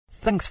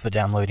Thanks for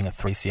downloading a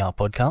 3CR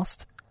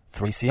podcast.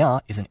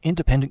 3CR is an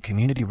independent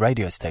community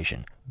radio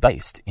station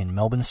based in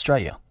Melbourne,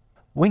 Australia.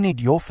 We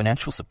need your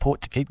financial support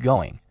to keep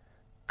going.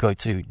 Go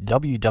to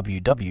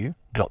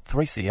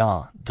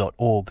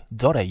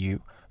www.3cr.org.au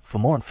for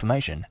more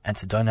information and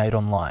to donate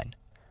online.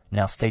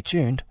 Now stay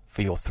tuned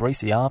for your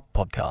 3CR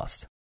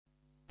podcast.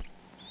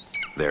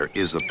 There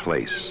is a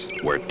place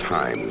where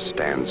time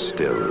stands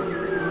still,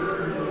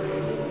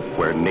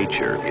 where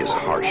nature is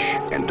harsh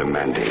and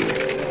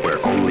demanding,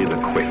 where only the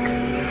quick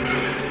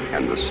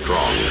and the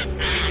strong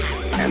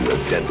and the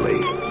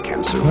deadly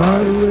can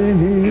survive.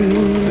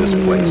 This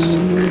place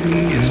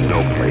is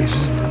no place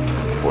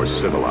for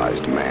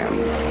civilized man.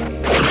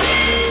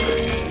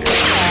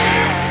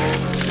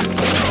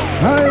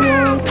 I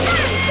want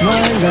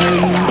my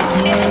land.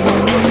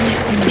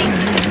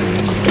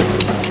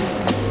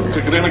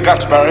 Kick it in the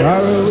guts, Barry.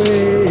 Far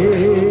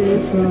away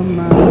from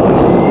my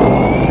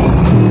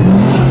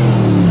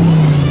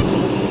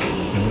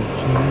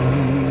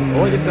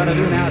All you've got to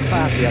do now is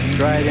pass the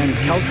Australian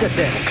culture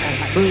test.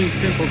 3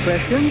 simple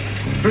questions,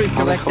 3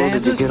 correct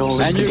answers,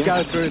 and you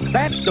go through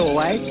that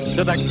doorway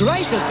to the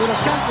greatest little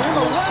country in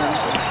the world.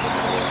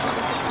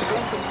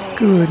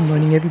 Good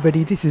morning,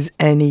 everybody. This is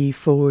Annie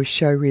for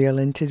Showreel,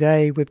 and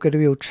today we've got a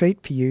real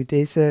treat for you.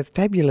 There's a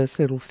fabulous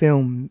little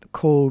film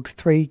called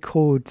 3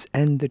 Chords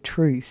The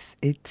Truth.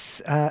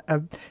 It's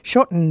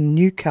shot in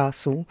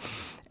Newcastle,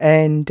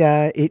 and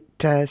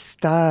it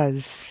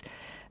stars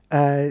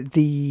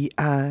the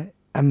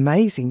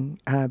amazing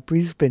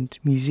Brisbane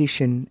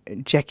musician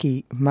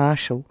Jackie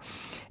Marshall.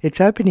 It's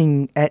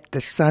opening at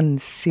the Sun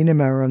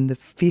Cinema on the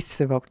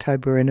 5th of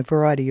October and a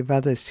variety of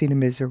other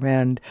cinemas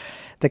around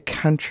the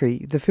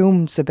country. The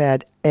film's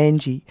about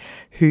Angie,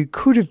 who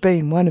could have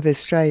been one of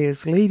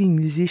Australia's leading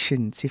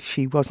musicians if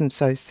she wasn't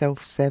so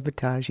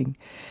self-sabotaging.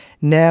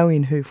 Now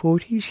in her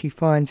 40s, she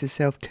finds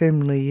herself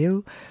terminally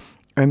ill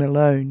and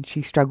alone.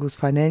 She struggles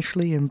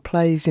financially and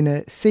plays in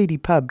a seedy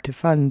pub to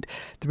fund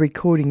the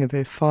recording of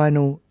her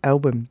final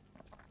album.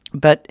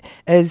 But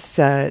as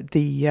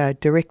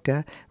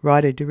the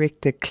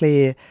writer-director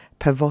Claire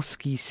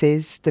Pasvolsky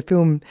says, the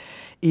film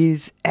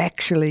is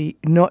actually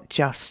not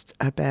just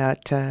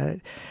about a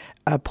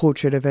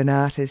portrait of an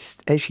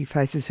artist as she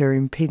faces her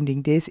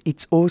impending death.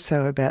 It's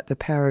also about the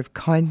power of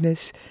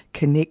kindness,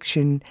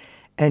 connection,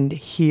 and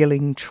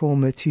healing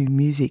trauma through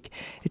music.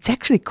 It's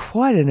actually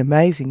quite an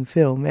amazing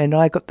film, and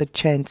I got the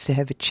chance to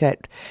have a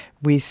chat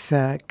with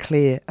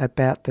Claire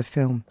about the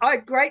film. I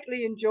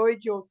greatly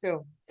enjoyed your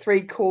film,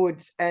 3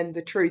 Chords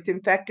The Truth.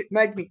 In fact, it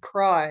made me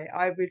cry.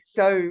 I was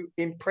so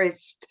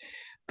impressed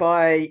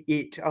by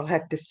it, I'll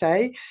have to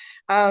say.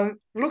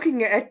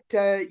 Looking at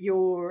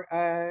your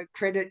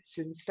credits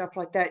and stuff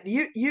like that,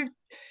 you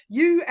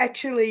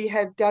actually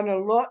have done a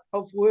lot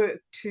of work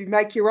to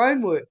make your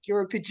own work. You're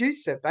a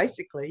producer,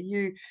 basically.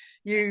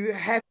 You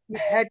have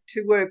had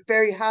to work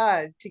very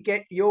hard to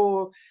get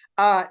your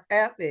art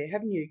out there,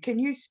 haven't you? Can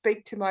you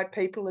speak to my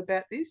people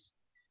about this?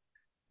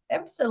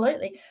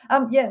 Absolutely.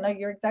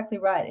 You're exactly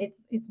right.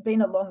 It's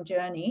been a long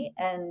journey,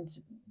 and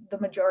the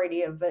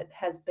majority of it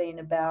has been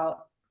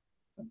about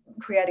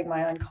creating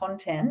my own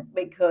content,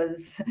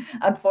 because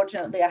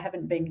unfortunately I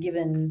haven't been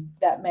given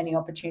that many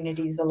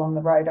opportunities along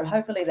the road, and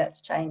hopefully that's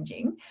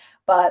changing.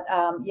 But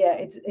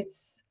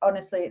it's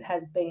honestly, it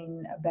has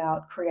been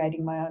about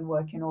creating my own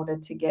work in order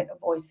to get a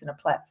voice and a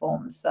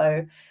platform.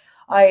 So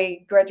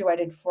I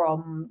graduated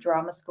from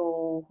drama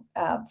school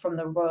from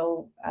the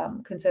Royal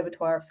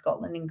Conservatoire of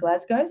Scotland in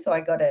Glasgow. So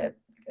I got a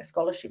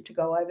scholarship to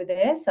go over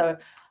there. So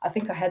I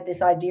think I had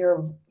this idea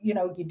of, you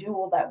do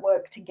all that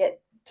work to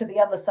get to the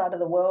other side of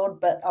the world,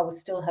 but I was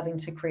still having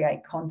to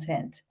create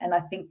content. And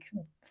I think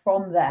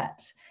from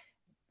that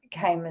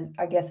came,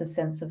 I guess, a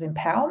sense of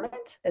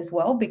empowerment as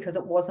well, because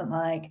it wasn't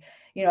like,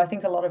 I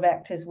think a lot of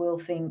actors will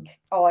think,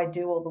 oh, I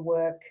do all the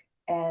work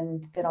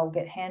and then I'll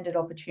get handed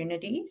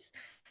opportunities.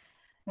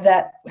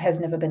 That has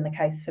never been the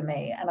case for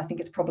me. And I think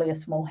it's probably a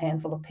small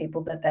handful of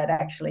people that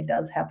actually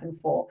does happen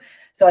for.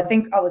 So I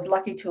think I was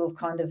lucky to have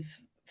kind of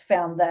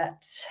found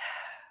that,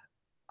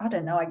 I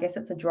don't know, I guess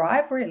it's a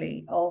drive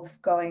really of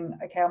going,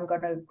 okay, I'm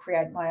going to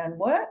create my own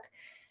work.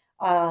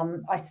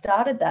 I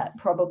started that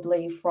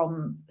probably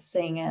from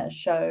seeing a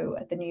show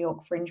at the New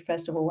York Fringe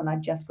Festival when I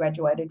just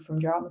graduated from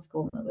drama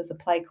school. And it was a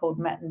play called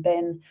Matt and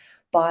Ben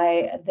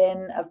by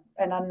then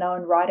an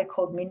unknown writer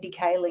called Mindy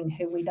Kaling,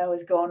 who we know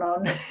has gone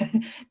on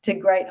to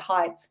great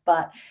heights.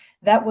 But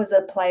that was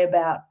a play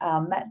about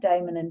Matt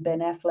Damon and Ben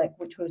Affleck,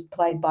 which was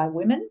played by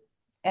women.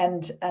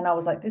 And I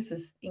was like, this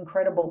is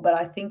incredible. But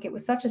I think it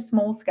was such a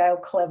small scale,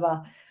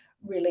 clever,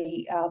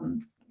 really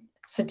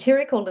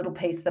satirical little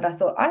piece that I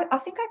thought, I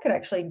think I could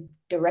actually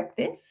direct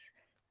this.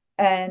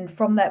 And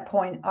from that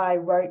point, I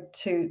wrote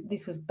to,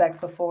 this was back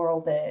before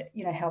all the,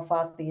 how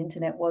fast the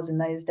internet was in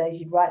those days.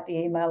 You'd write the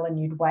email and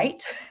you'd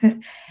wait.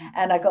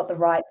 And I got the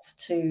rights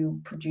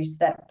to produce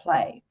that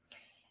play.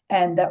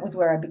 And that was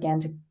where I began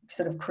to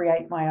sort of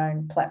create my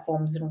own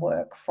platforms and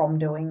work from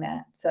doing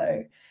that.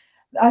 So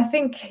I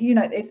think, you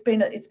know, it's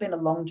been a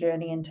long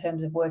journey in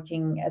terms of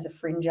working as a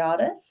fringe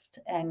artist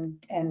and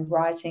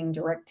writing,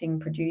 directing,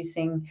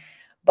 producing.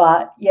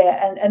 But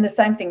yeah, and the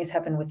same thing has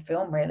happened with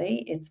film,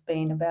 really. It's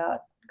been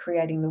about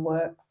creating the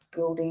work,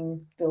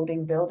 building,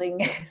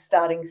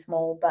 starting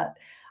small. But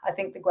I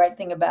think the great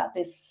thing about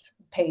this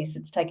piece,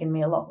 it's taken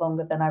me a lot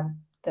longer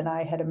than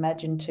I had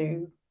imagined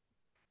to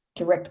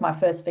direct my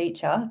first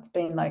feature. It's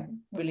been like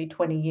really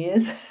 20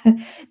 years,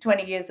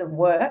 20 years of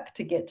work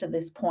to get to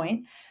this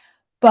point.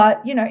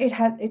 But you know,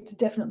 it's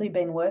definitely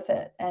been worth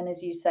it. And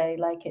as you say,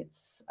 like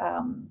it's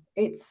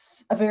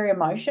a very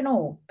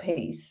emotional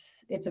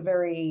piece. It's a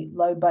very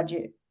low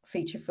budget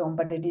feature film,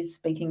 but it is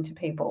speaking to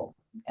people.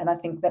 And I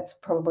think that's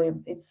probably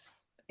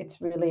it's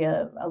really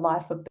a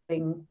life of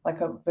being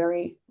like a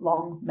very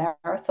long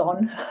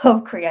marathon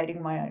of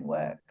creating my own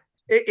work.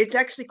 It's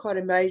actually quite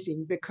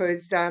amazing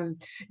because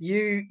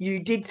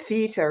you did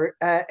theatre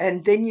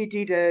and then you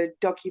did a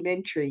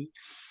documentary,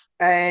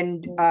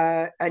 and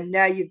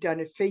now you've done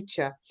a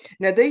feature.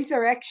 Now these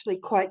are actually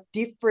quite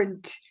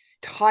different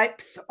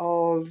types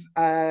of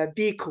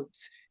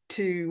vehicles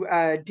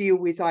to deal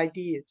with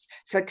ideas.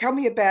 So tell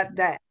me about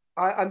that.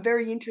 I'm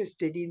very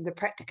interested in the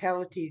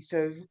practicalities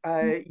of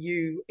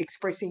you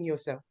expressing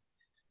yourself.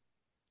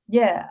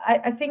 Yeah,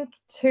 I think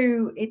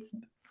too,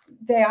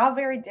 they are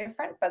very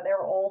different, but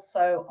they're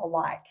also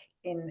alike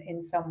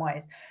in some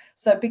ways.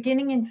 So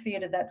beginning in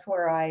theatre, that's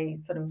where I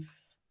sort of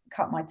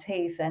cut my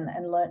teeth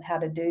and learned how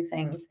to do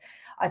things.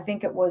 I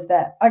think it was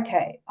that,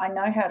 okay, I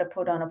know how to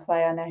put on a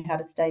play, I know how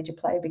to stage a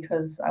play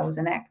because I was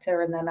an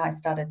actor, and then I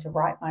started to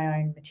write my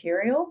own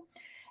material.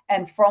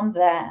 And from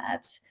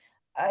that,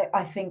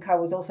 I think I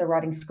was also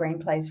writing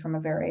screenplays from a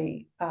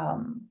very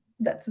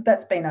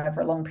that's been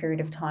over a long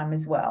period of time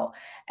as well.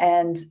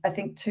 And I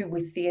think too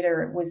with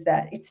theatre, it was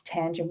that it's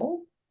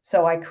tangible.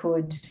 So I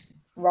could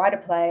write a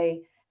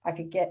play, I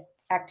could get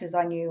actors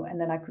I knew, and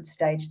then I could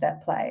stage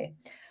that play.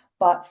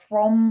 But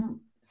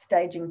from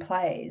staging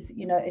plays,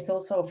 you know, it's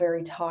also a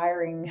very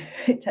tiring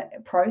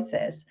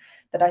process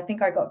that I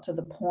think I got to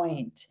the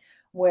point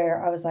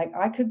where I was like,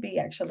 I could be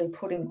actually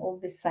putting all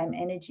this same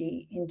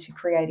energy into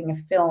creating a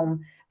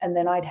film, and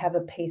then I'd have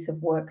a piece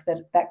of work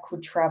that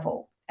could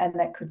travel and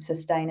that could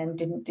sustain and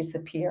didn't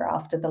disappear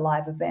after the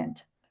live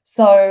event.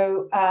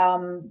 So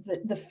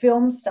the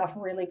film stuff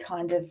really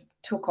kind of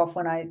took off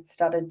when I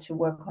started to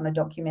work on a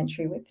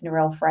documentary with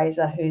Narelle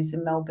Fraser, who's a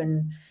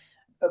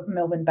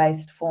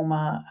Melbourne-based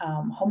former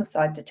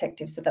homicide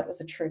detective. So that was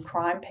a true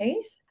crime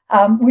piece,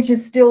 which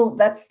is still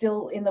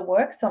in the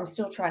works. So I'm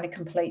still trying to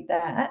complete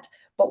that.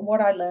 But what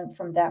I learned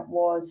from that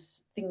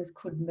was things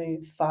could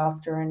move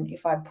faster, and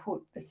if I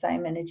put the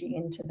same energy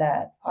into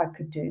that, I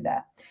could do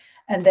that.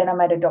 And then I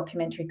made a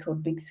documentary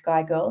called Big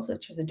Sky Girls,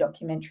 which was a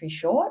documentary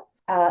short.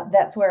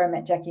 That's where I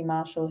met Jackie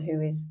Marshall,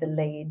 who is the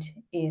lead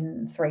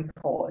in Three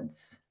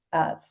Chords.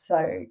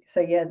 So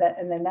yeah,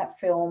 that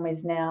film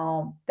is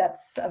now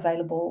that's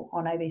available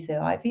on ABC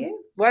iView.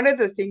 One of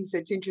the things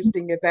that's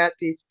interesting about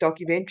this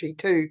documentary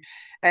too,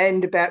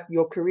 and about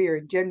your career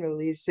in general,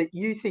 is that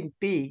you think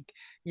big.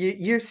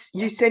 You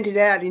sent it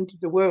out into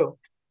the world.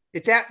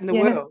 It's out in the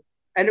world,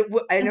 and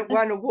it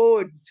won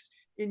awards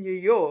in New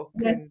York.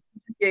 Yes. And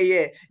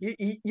yeah.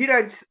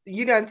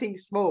 You don't think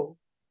small.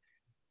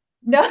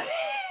 No.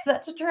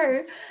 That's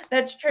true.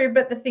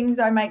 But the things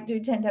I make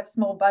do tend to have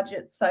small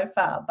budgets so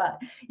far. But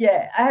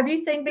yeah, have you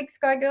seen Big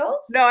Sky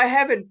Girls? No, I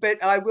haven't,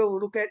 but I will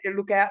look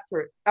out for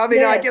it. I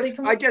mean, Yeah,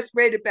 I just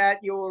read about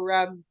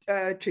your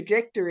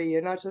trajectory,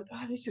 and I thought,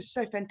 oh, this is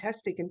so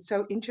fantastic and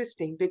so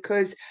interesting,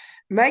 because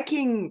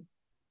making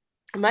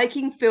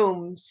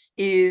films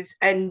is,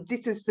 and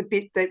this is the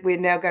bit that we're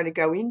now going to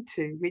go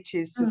into, which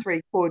is the Three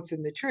Chords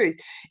and the Truth,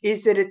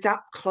 is that it's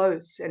up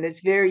close and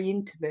it's very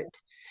intimate.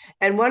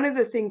 And one of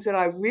the things that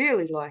I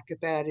really like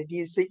about it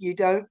is that you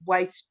don't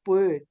waste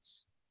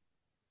words.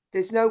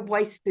 There's no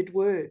wasted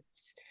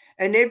words.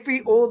 And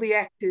all the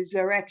actors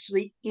are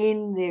actually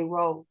in their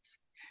roles.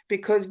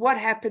 Because what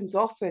happens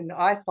often,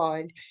 I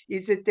find,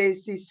 is that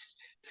there's this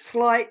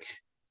slight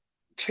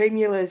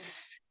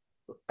tremulous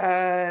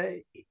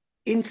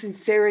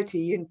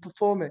insincerity in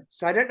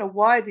performance. I don't know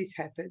why this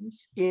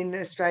happens in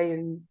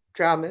Australian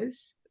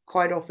dramas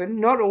quite often,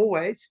 not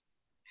always.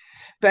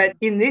 But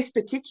in this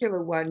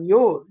particular one,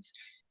 yours,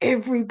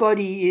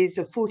 everybody is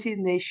a foot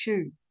in their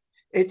shoe.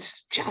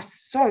 It's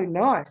just so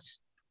nice.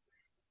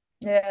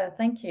 Yeah,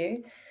 thank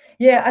you.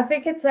 Yeah, I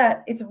think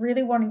it's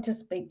really wanting to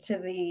speak to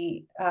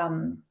the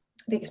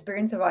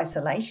experience of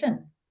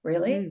isolation,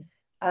 really,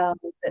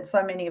 that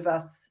so many of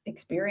us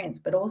experience,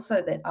 but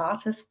also that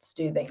artists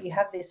do. That you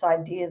have this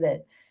idea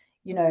that,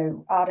 you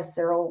know, artists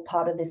are all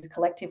part of this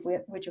collective,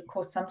 which of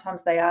course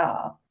sometimes they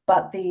are,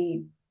 but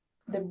the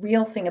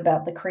real thing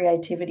about the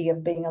creativity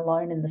of being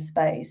alone in the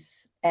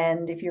space.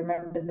 And if you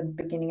remember the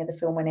beginning of the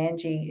film when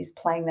Angie is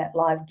playing that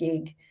live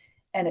gig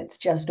and it's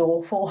just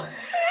awful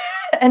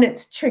and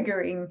it's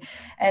triggering.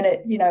 And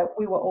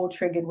we were all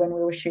triggered when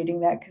we were shooting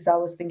that, because I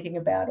was thinking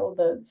about all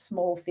the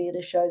small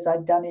theatre shows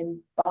I'd done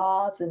in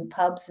bars and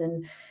pubs,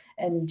 and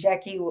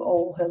Jackie,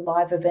 all her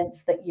live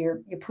events that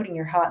you're putting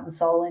your heart and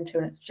soul into,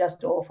 and it's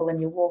just awful, and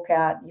you walk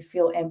out and you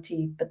feel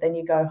empty, but then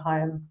you go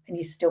home and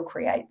you still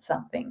create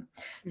something.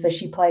 Mm-hmm. So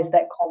she plays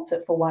that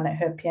concert for one at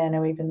her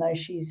piano, even though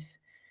she's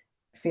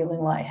feeling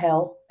like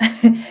hell.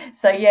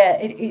 So yeah,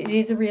 it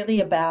is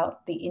really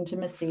about the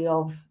intimacy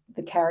of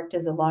the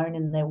characters alone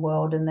in their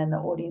world, and then the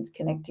audience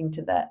connecting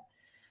to that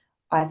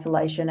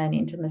isolation and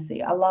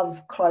intimacy. I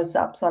love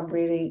close-ups.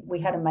 We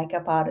had a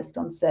makeup artist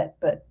on set,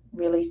 but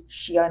really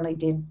she only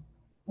did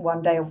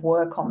one day of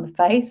work on the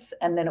face,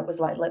 and then it was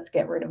like, let's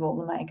get rid of all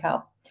the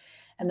makeup.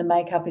 And the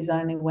makeup is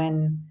only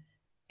when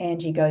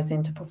Angie goes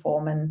in to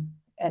perform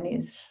and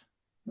is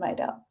made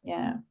up.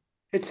 Yeah.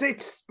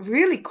 It's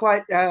really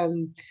quite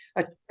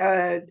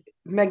a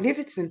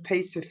magnificent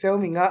piece of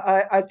filming.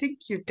 I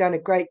think you've done a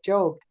great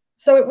job.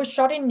 So it was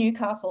shot in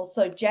Newcastle.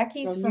 So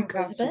Jackie's from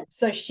Brisbane.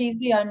 So she's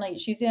the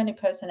only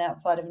person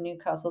outside of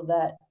Newcastle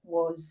that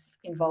was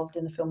involved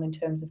in the film in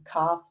terms of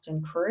cast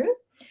and crew.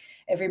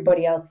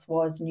 Everybody else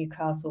was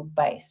Newcastle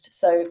based.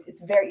 So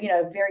it's very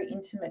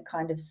intimate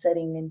kind of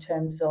setting in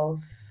terms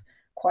of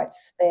quite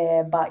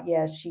spare. But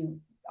yeah,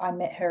 I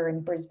met her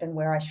in Brisbane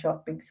where I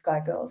shot Big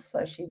Sky Girls,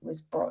 so she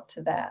was brought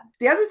to that.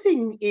 The other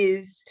thing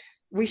is,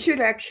 we should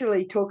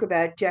actually talk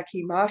about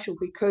Jackie Marshall,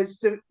 because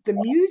the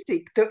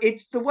music,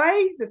 it's the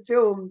way the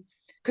film,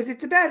 because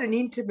it's about an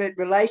intimate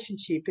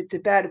relationship. It's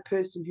about a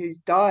person who's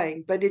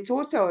dying, but it's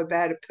also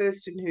about a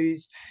person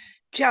who's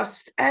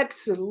just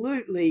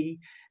absolutely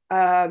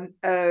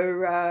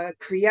a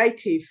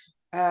creative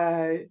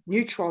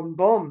neutron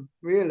bomb,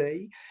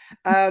 really.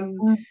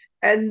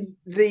 And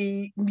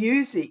the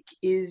music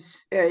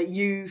is,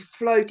 you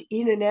float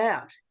in and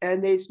out,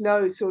 and there's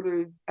no sort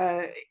of,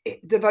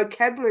 the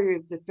vocabulary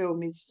of the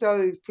film is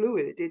so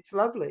fluid. It's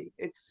lovely.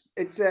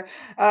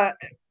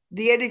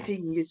 The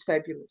editing is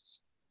fabulous.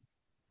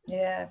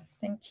 Yeah,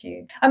 thank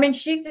you. I mean,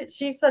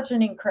 she's such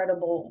an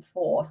incredible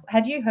force.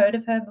 Had you heard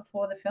of her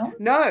before the film?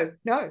 No.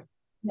 Yeah.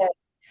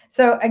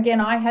 So again,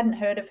 I hadn't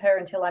heard of her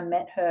until I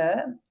met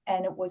her,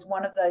 and it was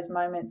one of those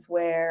moments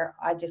where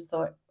I just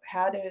thought,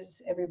 how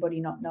does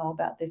everybody not know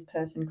about this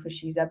person? Because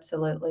she's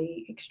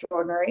absolutely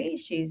extraordinary.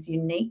 She's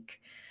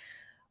unique.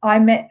 I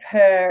met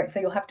her, so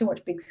you'll have to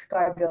watch Big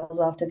Sky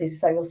Girls after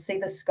this, so you'll see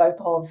the scope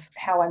of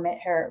how I met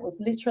her. It was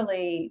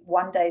literally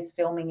one day's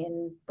filming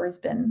in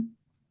Brisbane,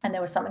 and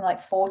there was something like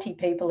 40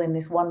 people in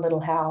this one little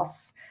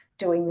house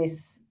doing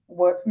this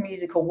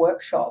musical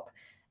workshop.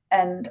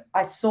 And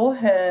I saw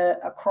her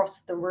across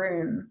the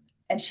room,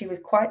 and she was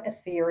quite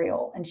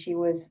ethereal, and she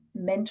was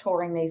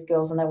mentoring these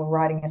girls, and they were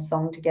writing a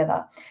song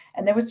together.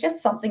 And there was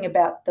just something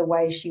about the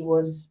way she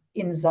was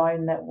in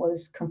zone that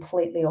was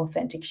completely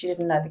authentic. She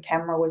didn't know the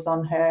camera was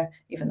on her,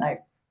 even though,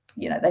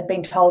 they'd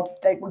been told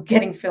they were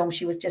getting filmed.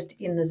 She was just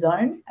in the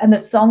zone. And the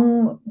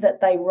song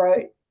that they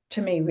wrote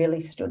to me really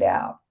stood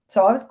out.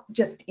 So I was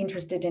just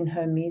interested in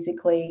her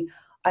musically.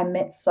 I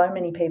met so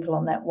many people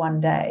on that one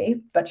day,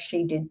 but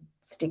she did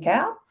stick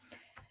out.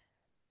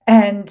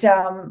 And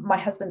my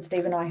husband,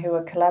 Steve, and I, who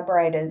are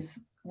collaborators,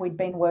 we'd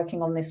been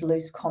working on this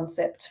loose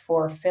concept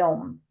for a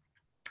film.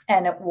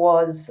 And it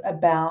was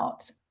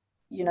about,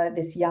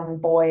 this young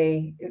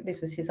boy,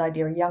 this was his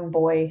idea, a young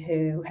boy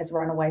who has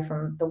run away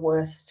from the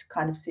worst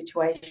kind of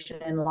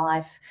situation in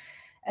life.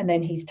 And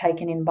then he's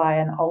taken in by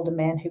an older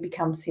man who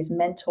becomes his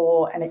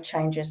mentor, and it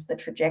changes the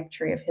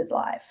trajectory of his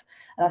life.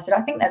 And I said,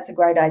 I think that's a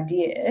great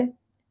idea.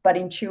 But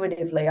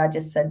intuitively, I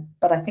just said,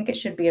 but I think it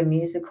should be a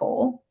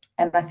musical.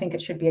 And I think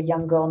it should be a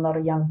young girl, not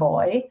a young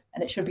boy.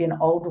 And it should be an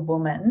older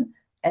woman.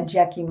 And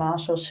Jackie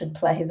Marshall should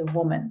play the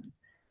woman.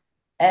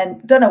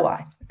 And don't know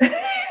why.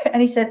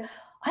 And he said,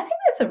 I think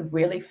that's a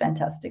really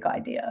fantastic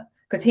idea.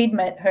 Because he'd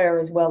met her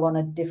as well on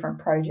a different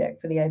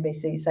project for the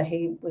ABC. So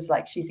he was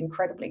like, she's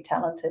incredibly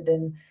talented.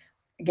 And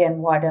again,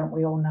 why don't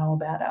we all know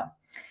about her?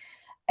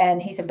 And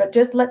he said, but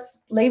just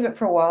let's leave it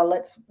for a while.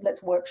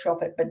 Let's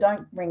workshop it, but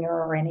don't ring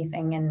her or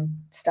anything and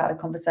start a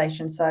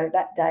conversation. So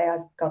that day I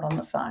got on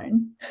the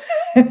phone,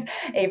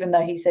 even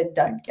though he said,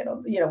 don't get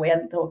on, we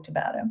hadn't talked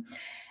about him.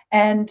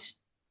 And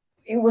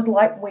it was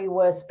like we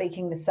were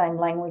speaking the same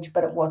language,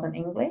 but it wasn't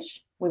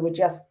English. We were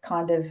just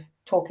kind of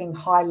talking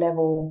high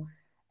level,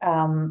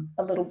 a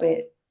little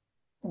bit.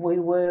 We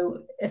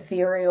were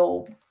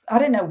ethereal. I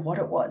don't know what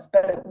it was,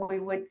 but we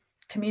were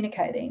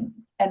communicating.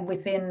 And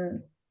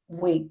within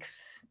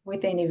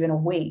even a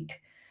week,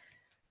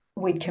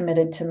 we'd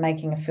committed to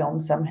making a film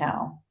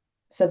somehow.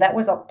 So that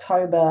was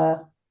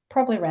October,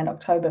 probably around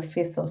October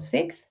 5th or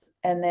 6th.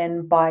 And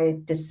then by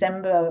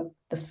December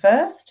the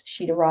 1st,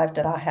 she'd arrived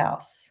at our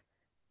house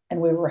and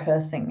we were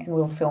rehearsing and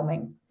we were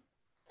filming.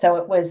 So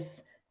it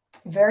was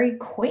very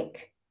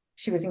quick.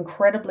 She was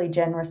incredibly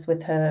generous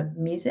with her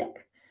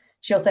music.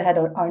 She also had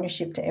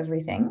ownership to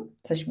everything.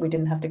 So we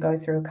didn't have to go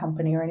through a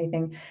company or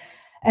anything.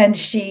 And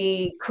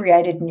she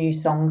created new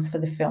songs for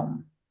the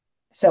film.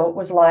 So it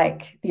was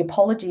like the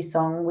apology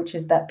song, which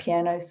is that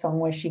piano song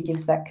where she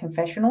gives that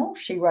confessional.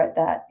 She wrote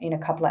that in a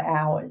couple of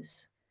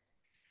hours.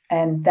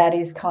 And that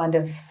is kind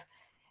of,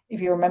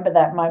 if you remember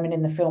that moment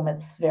in the film,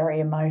 it's very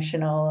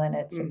emotional, and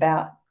it's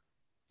about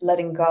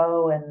letting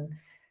go and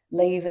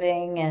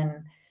leaving,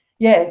 and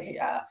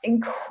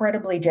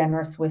incredibly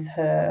generous with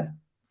her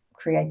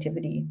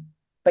creativity.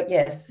 But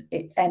yes,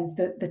 and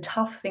the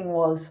tough thing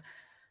was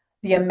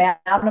the amount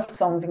of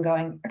songs and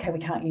going, okay, we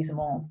can't use them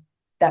all.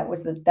 That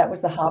was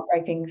the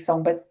heartbreaking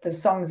song, but the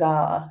songs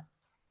are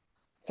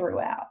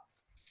throughout.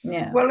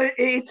 Yeah. Well,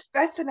 it's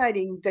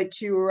fascinating that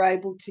you were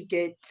able to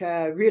get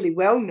really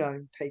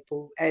well-known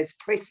people as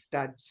press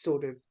studs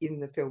sort of in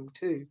the film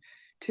too,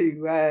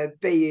 to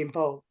be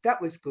involved. That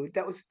was good.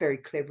 That was very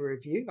clever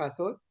of you, I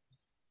thought.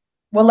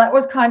 Well, that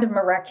was kind of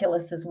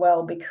miraculous as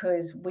well,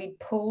 because we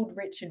pulled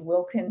Richard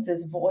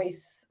Wilkins's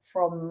voice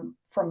from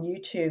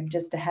YouTube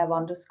just to have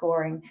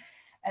underscoring.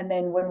 And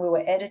then when we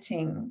were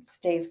editing,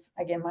 Steve,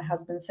 again, my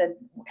husband, said,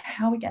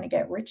 how are we going to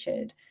get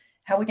Richard?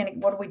 What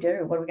do we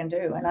do? What are we going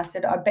to do? And I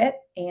said, I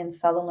bet Ian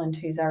Sutherland,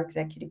 who's our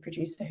executive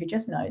producer, he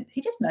just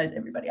knows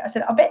everybody. I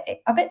said, I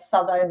bet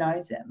Sutho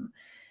knows him.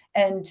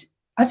 And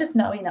I just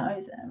know he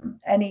knows him.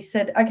 And he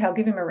said, okay, I'll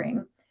give him a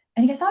ring.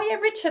 And he goes, oh, yeah,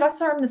 Richard, I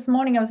saw him this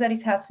morning. I was at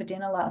his house for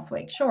dinner last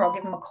week. Sure, I'll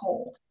give him a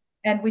call.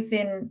 And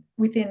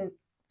within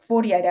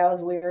 48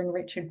 hours, we were in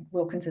Richard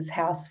Wilkins's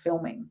house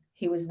filming.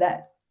 He was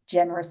that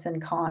generous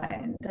and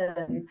kind.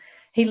 And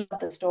he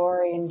loved the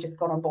story and just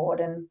got on board.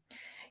 And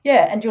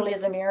yeah, and Julia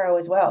Zamiro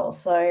as well.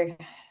 So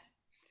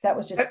that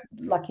was just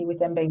lucky with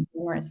them being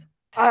generous.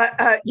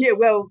 Yeah,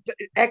 well,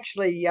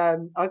 actually, I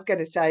was going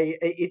to say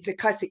it's a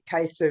classic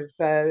case of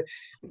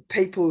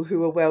people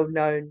who are well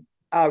known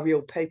are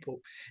real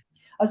people.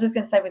 I was just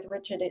going to say with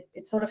Richard,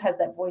 it sort of has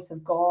that voice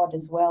of God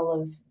as well,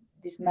 of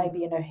this may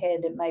be in her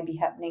head, it may be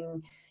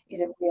happening.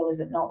 Is it real? Is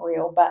it not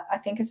real? But I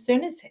think as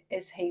soon as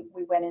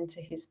we went into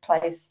his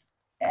place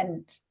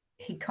and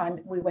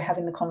we were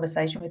having the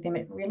conversation with him,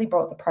 it really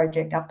brought the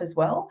project up as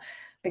well,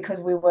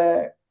 because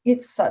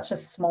it's such a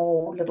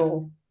small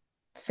little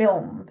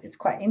film. It's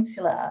quite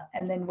insular.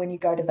 And then when you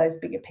go to those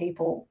bigger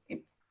people,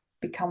 it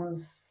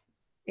becomes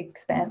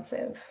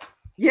expansive.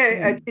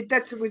 Yeah,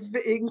 that was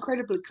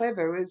incredibly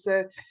clever. It was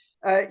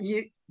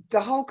the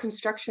whole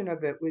construction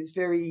of it was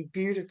very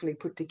beautifully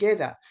put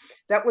together.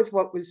 That was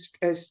what was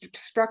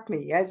struck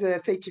me as a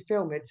feature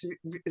film. It's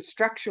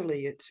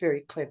structurally, it's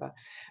very clever,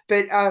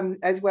 but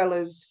as well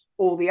as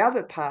all the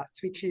other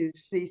parts, which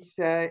is this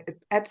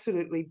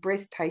absolutely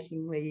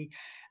breathtakingly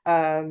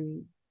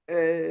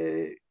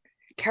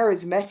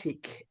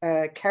charismatic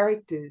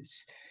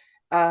characters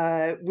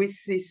with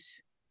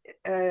this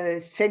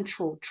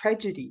central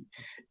tragedy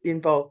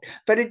involved.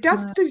 But it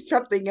does do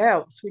something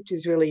else which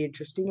is really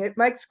interesting. It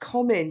makes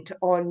comment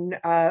on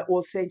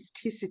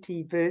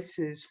authenticity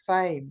versus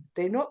fame.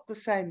 They're not the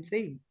same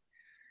thing.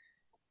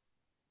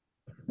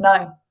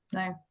 No.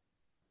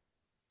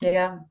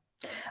 Yeah.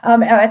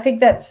 I think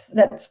that's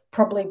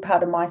probably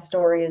part of my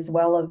story as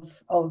well,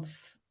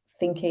 of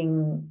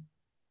thinking,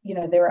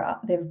 there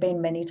have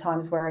been many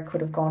times where I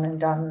could have gone and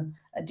done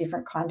a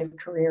different kind of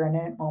career and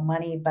earned more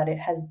money, but it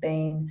has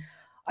been,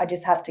 I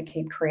just have to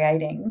keep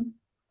creating,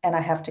 and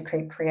I have to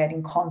keep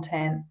creating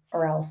content,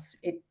 or else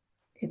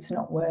it's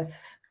not worth,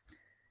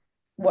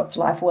 what's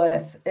life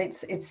worth?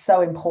 It's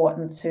so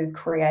important to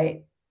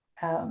create,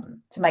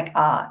 to make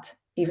art,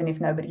 even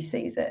if nobody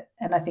sees it.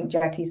 And I think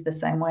Jackie's the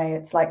same way.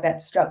 It's like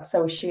that struck.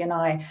 So she and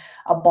I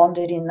are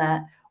bonded in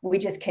that we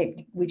just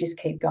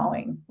keep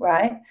going,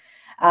 right?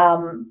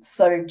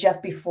 So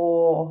just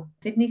before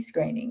Sydney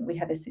screening, we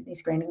had a Sydney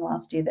screening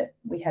last year that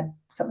we had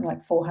something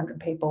like 400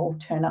 people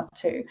turn up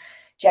to.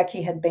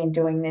 Jackie had been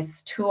doing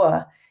this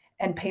tour,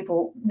 and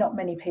not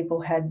many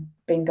people had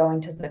been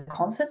going to the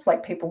concerts,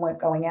 like people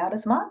weren't going out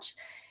as much.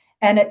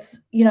 And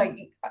it's,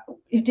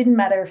 it didn't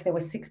matter if there were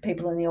 6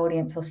 people in the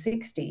audience or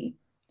 60,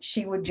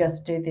 she would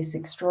just do this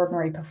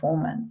extraordinary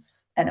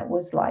performance. And it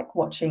was like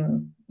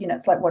watching,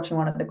 it's like watching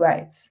one of the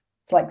greats.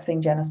 It's like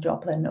seeing Janis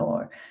Joplin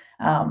or,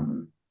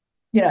 and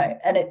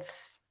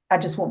I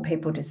just want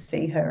people to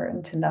see her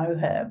and to know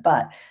her.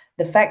 But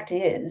the fact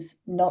is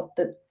not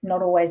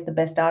always the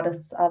best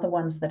artists are the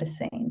ones that are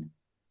seen.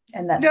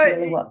 And that's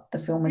really what the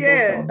film is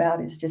also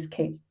about, is just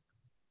keep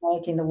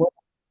making the work.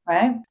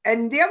 Right.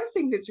 And the other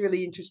thing that's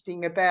really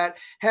interesting about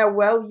how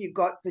well you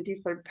got the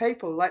different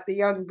people, like the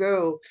young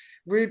girl,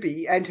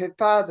 Ruby, and her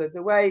father,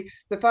 the way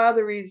the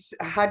father is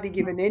hardly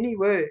given any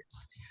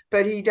words,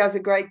 but he does a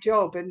great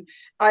job. And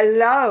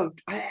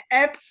I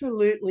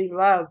absolutely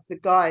love the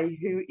guy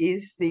who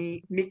is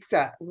the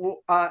mixer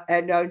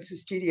and owns the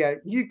studio.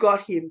 You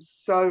got him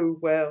so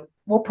well.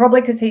 Well,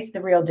 probably because he's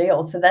the real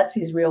deal. So that's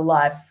his real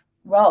life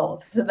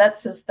role. So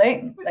that's his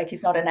thing. Like,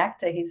 he's not an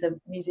actor, he's a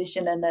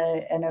musician and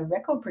a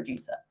record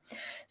producer.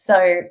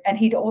 So, and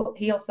he's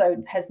also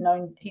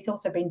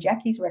been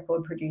Jackie's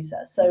record producer.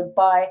 So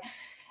by,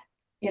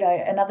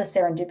 another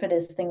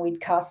serendipitous thing,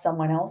 we'd cast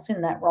someone else in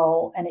that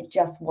role, and it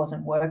just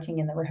wasn't working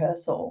in the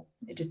rehearsal.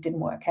 It just didn't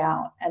work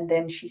out. And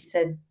then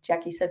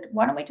Jackie said,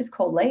 why don't we just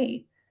call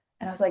Lee?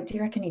 And I was like, do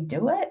you reckon he'd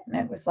do it? And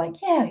it was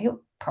like, yeah,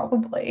 he'll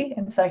probably.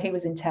 And so he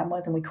was in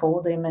Tamworth and we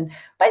called him, and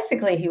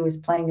basically he was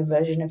playing a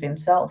version of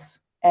himself.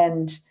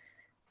 And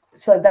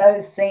so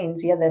those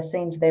scenes, yeah, they're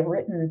scenes, they're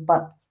written,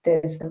 but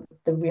there's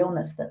the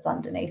realness that's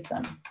underneath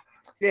them.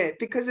 Yeah,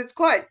 because it's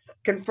quite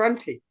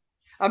confronting.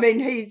 I mean,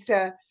 he's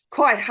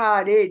quite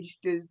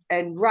hard-edged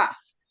and rough,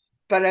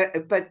 but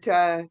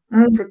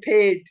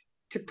prepared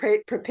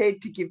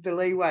to give the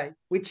leeway,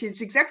 which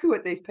is exactly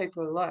what these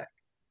people are like.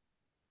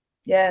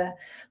 Yeah,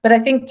 but I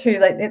think too,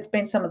 like, it's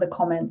been some of the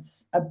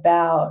comments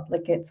about,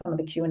 like, at some of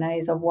the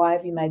Q&As of, why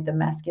have you made the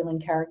masculine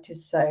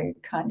characters so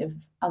kind of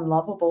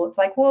unlovable? It's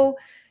like, well,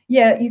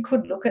 yeah, you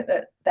could look at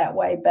it that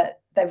way,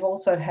 but they've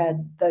also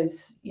had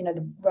those, you know,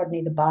 the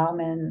Rodney the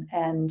barman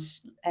and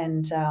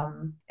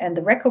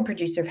the record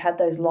producer have had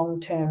those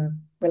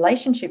long-term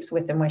relationships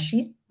with them where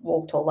she's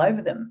walked all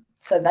over them,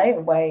 so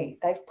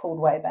they've pulled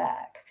way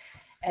back.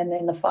 And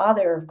then the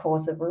father, of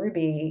course, of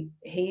Ruby,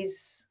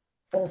 he's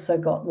also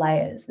got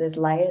layers. There's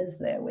layers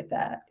there with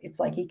that. It's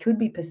like he could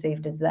be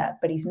perceived as that,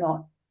 but he's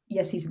not.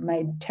 Yes, he's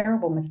made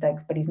terrible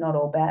mistakes, but he's not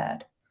all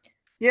bad.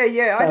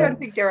 Yeah. So I don't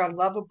think they're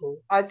unlovable.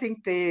 I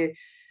think they're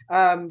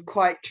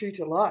quite true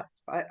to life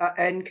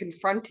and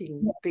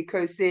confronting,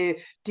 because they're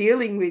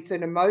dealing with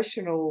an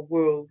emotional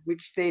world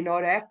which they're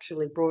not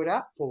actually brought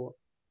up for.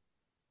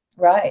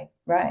 Right.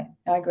 I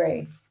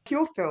agree.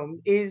 Your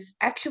film is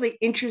actually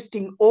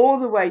interesting all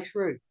the way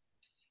through,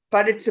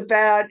 but it's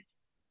about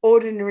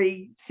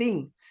ordinary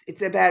things.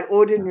 It's about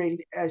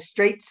ordinary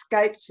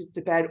streetscapes. It's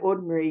about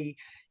ordinary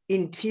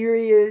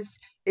interiors.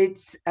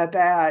 It's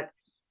about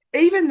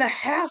even the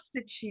house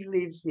that she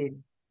lives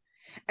in,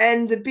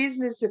 and the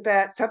business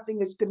about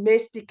something as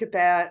domestic,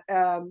 about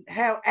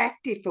how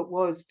active it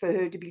was for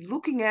her to be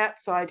looking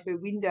outside her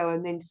window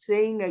and then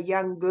seeing a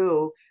young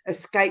girl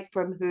escape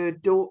from her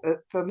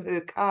from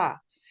her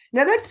car.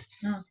 Now that's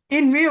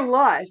in real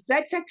life,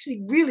 that's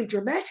actually really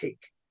dramatic.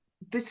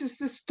 This is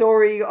the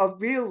story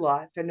of real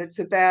life, and it's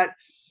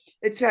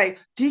like,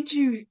 did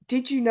you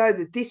know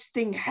that this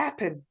thing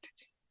happened,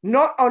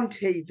 not on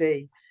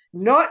TV,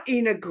 not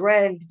in a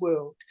grand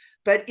world,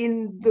 but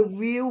in the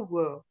real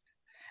world?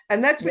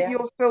 And that's what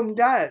your film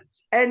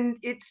does. And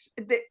it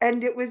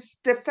was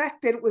the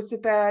fact that it was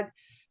about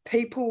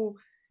people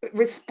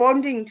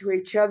responding to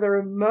each other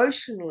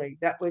emotionally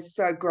that was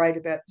so great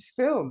about this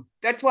film.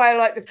 That's why I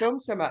like the film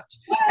so much.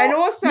 And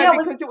also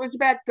because it was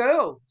about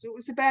girls. It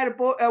was about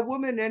a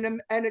woman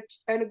and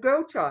a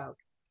girl child.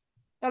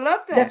 I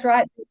love that. That's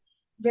right.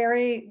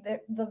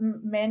 The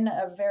men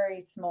are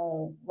very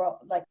small,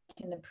 like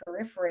in the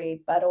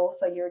periphery, but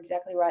also you're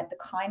exactly right. The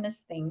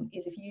kindness thing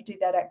is, if you do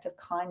that act of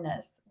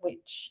kindness,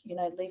 which, you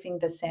know, leaving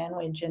the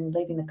sandwich and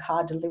leaving the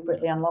car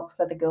deliberately unlocked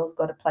so the girl's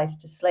got a place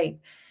to sleep,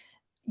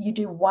 you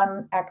do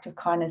one act of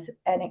kindness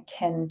and it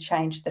can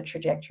change the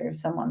trajectory of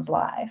someone's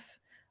life.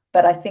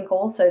 But I think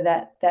also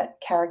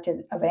that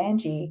character of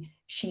Angie,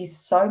 she's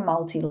so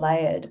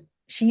multi-layered.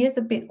 She is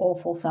a bit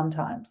awful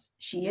sometimes.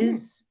 She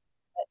has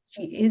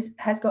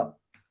got,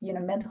 you know,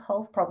 mental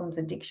health problems,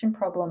 addiction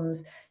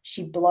problems.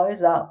 She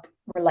blows up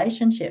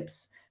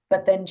relationships,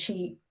 but then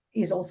she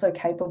is also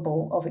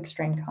capable of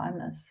extreme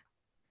kindness.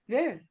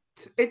 Yeah,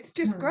 it's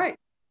just great.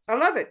 I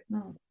love it.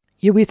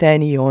 You're with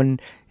Annie on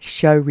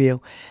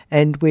Showreel,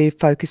 and we're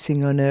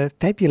focusing on a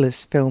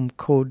fabulous film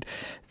called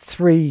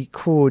 3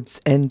 Chords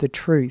and the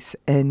Truth,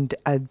 and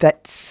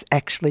that's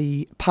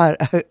actually part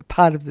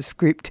of the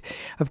script,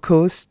 of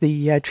course,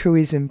 the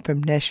truism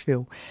from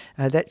Nashville.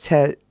 That's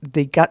how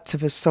the guts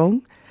of a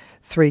song,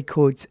 3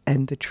 Chords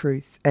and the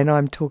Truth. And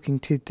I'm talking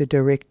to the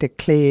director,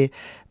 Claire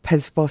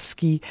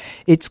Pasvolsky.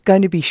 It's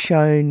going to be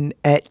shown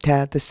at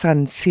the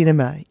Sun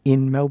Cinema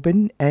in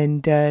Melbourne,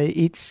 and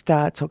it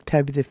starts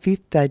October the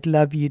 5th. They'd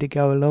love you to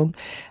go along.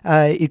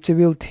 It's a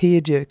real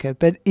tearjerker,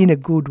 but in a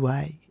good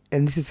way.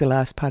 And this is the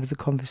last part of the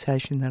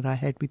conversation that I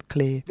had with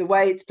Claire. The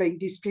way it's being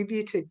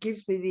distributed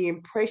gives me the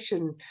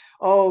impression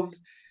of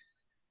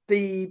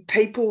the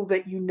people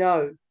that you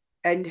know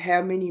and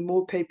how many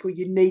more people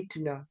you need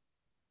to know.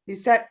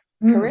 Is that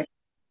correct?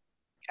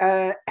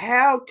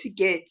 How to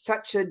get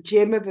such a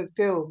gem of a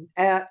film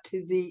out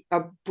to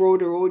a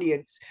broader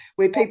audience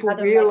where people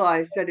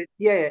realise that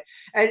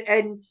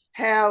and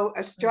how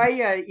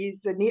Australia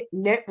is a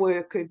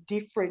network of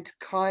different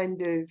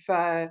kind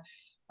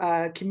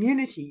of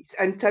communities.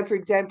 And so, for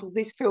example,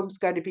 this film's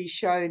going to be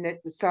shown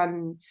at the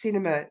Sun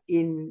Cinema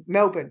in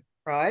Melbourne,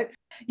 right?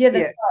 Yeah,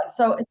 that's right.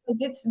 So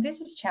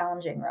this is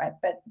challenging, right?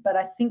 But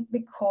I think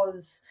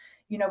because,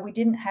 you know, we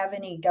didn't have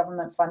any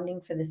government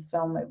funding for this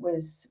film.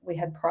 We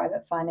had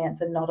private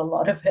finance and not a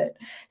lot of it.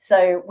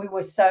 So it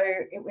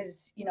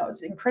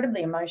was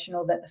incredibly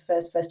emotional that the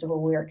first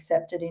festival we were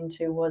accepted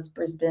into was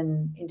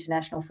Brisbane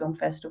International Film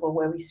Festival,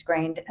 where we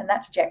screened, and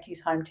that's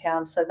Jackie's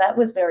hometown. So that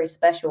was very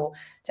special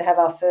to have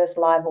our first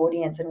live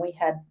audience, and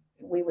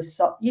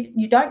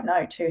you don't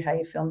know too how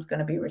your film's going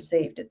to be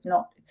received. It's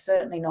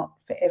certainly not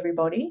for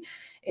everybody.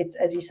 It's,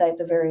 as you say,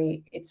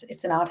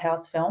 it's an art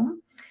house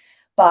film.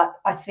 But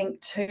I think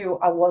too,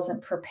 I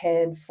wasn't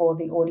prepared for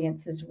the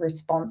audience's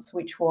response,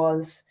 which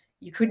was,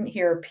 you couldn't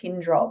hear a pin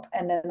drop.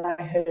 And then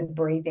I heard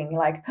breathing,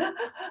 like,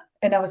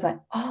 and I was like,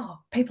 oh,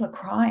 people are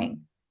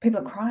crying.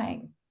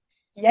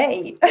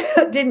 Yay.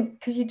 Didn't,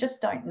 because you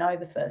just don't know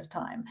the first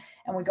time.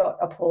 And we got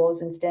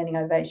applause and standing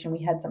ovation.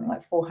 We had something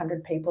like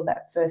 400 people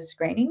that first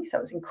screening, so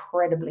it was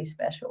incredibly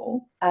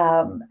special.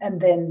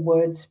 And then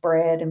word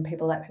spread, and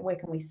people like, where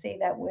can we see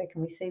that? Where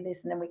can we see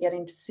this? And then we get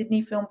into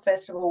Sydney Film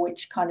Festival,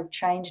 which kind of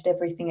changed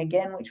everything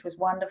again, which was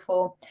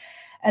wonderful.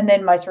 And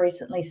then most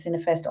recently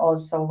Cinefest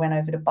Oz, so I went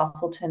over to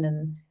Bustleton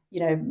and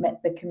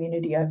met the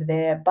community over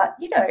there. But,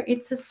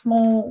 it's a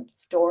small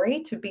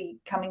story. To be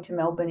coming to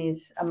Melbourne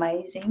is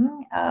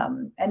amazing.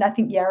 And I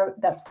think,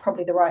 that's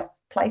probably the right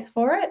place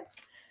for it.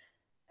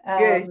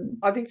 Yeah,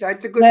 I think so.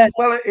 It's a good,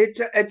 well,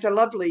 it's a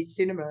lovely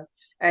cinema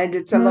and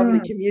it's a lovely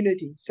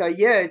community. So,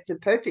 yeah, it's a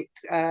perfect,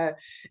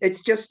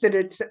 it's just that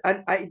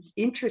it's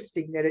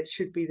interesting that it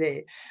should be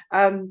there.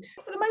 The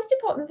most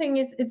important thing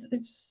is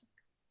it's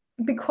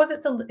because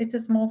it's a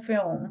small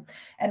film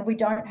and we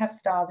don't have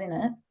stars in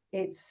it.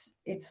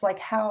 It's like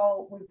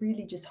how we're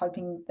really just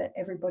hoping that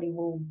everybody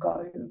will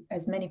go,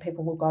 as many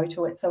people will go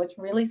to it. So it's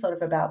really sort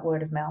of about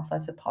word of mouth, I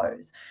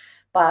suppose.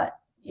 But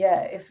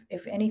yeah,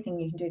 if anything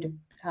you can do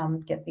to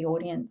get the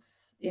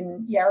audience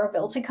in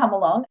Yarraville to come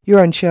along.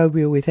 You're on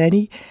Showreel with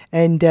Annie,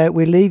 and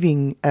we're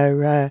leaving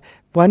a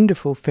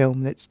wonderful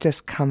film that's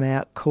just come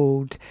out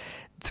called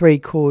 3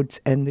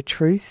 Chords and the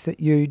Truth. That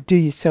you do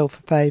yourself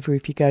a favour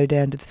if you go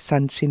down to the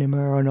Sun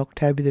Cinema on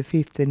October the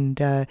 5th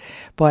and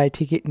buy a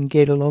ticket and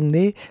get along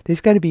there.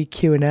 There's going to be a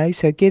Q&A,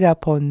 so get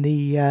up on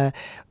the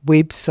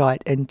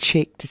website and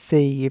check to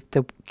see if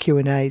the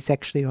Q&A is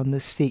actually on the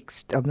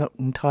 6th. I'm not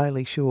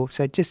entirely sure,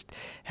 so just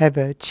have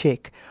a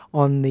check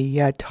on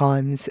the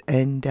times.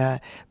 And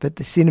but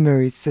the cinema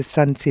is the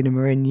Sun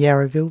Cinema in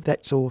Yarraville.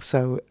 That's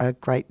also a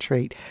great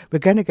treat. We're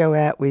going to go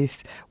out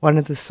with one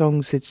of the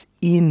songs that's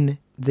in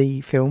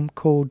the film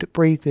called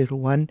Breathe Little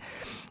One,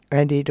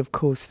 and it of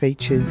course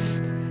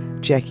features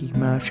Jackie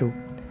Marshall.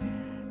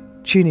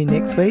 Tune in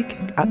next week.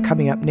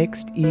 Coming up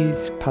next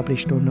is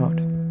Published or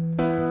Not.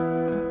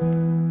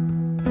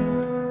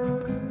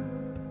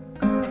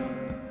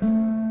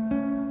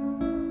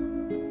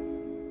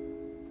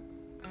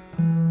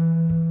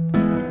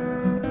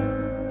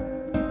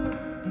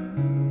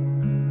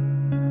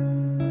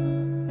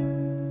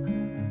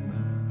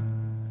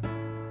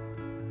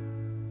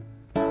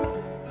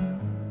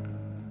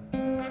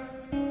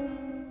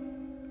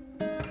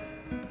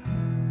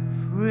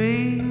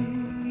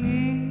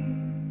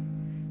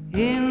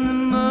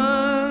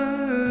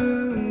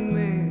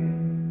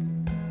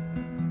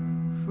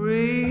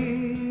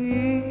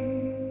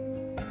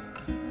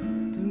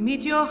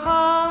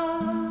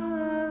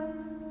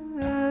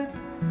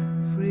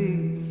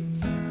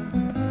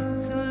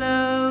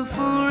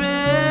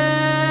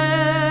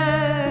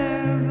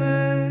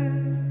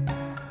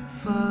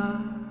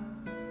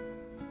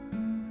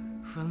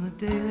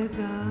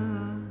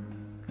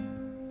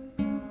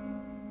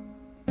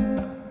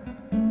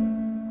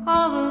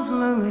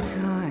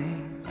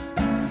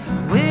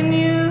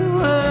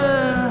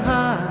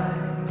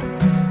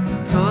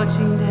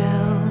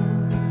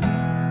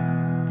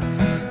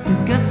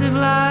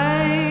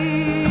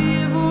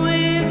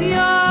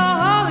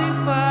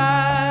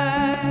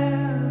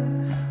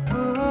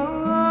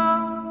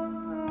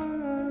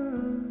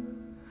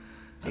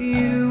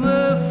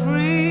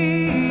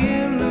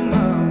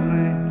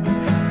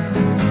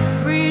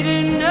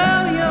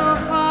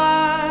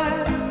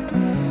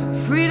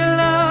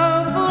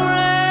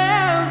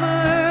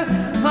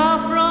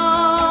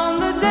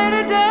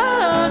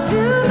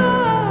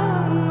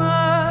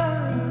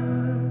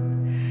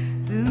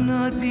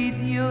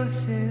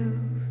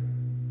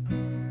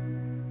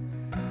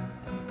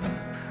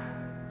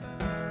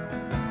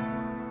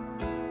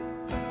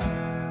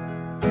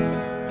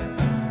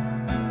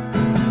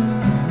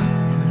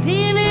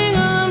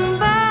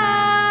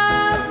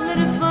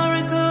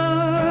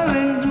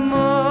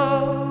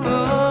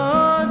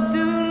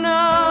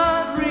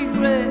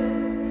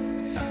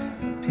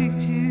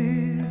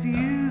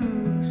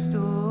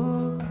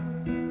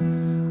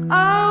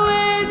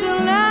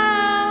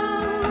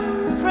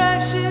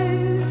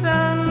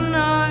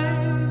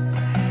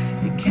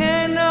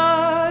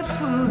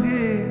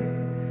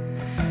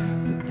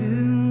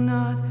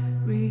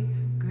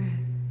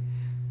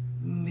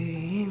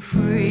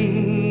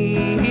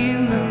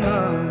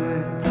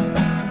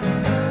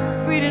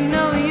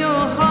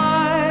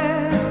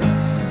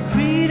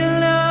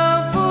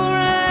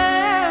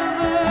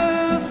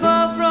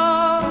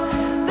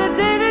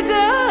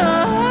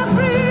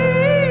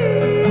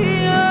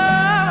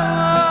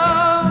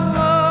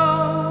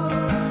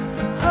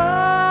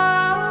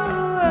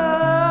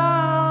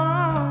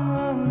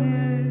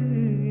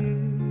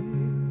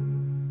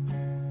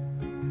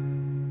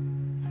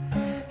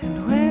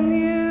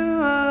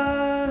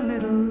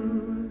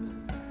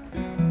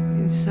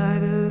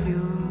 inside of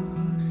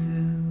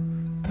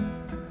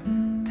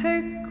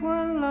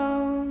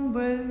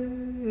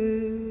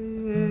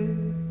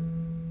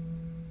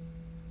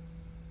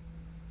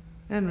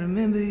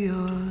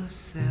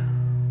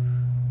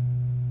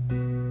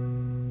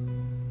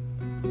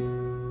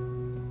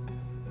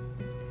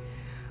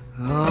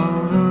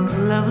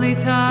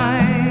early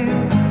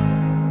times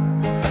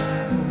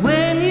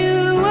when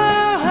you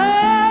were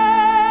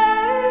high,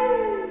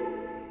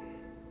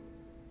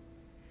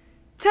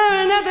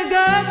 tearing at the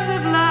guts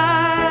of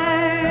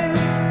life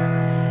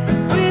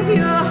with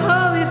your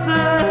holy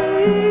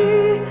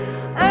faith.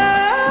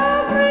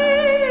 Oh,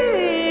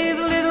 breathe,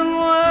 little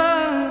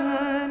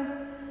one,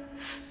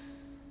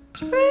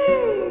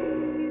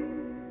 breathe,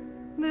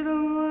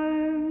 little one.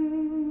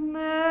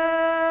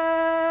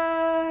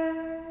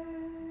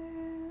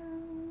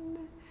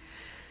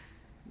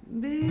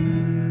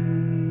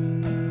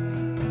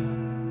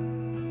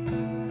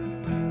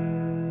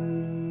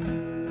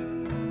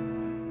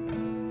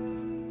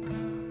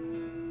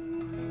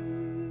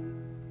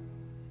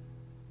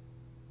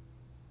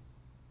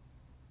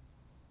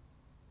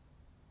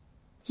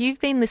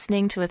 You've been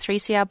listening to a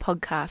 3CR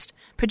podcast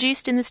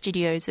produced in the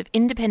studios of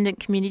independent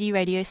community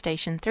radio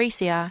station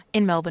 3CR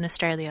in Melbourne,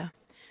 Australia.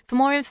 For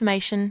more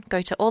information,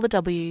 go to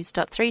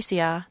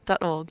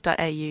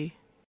allthews.3cr.org.au.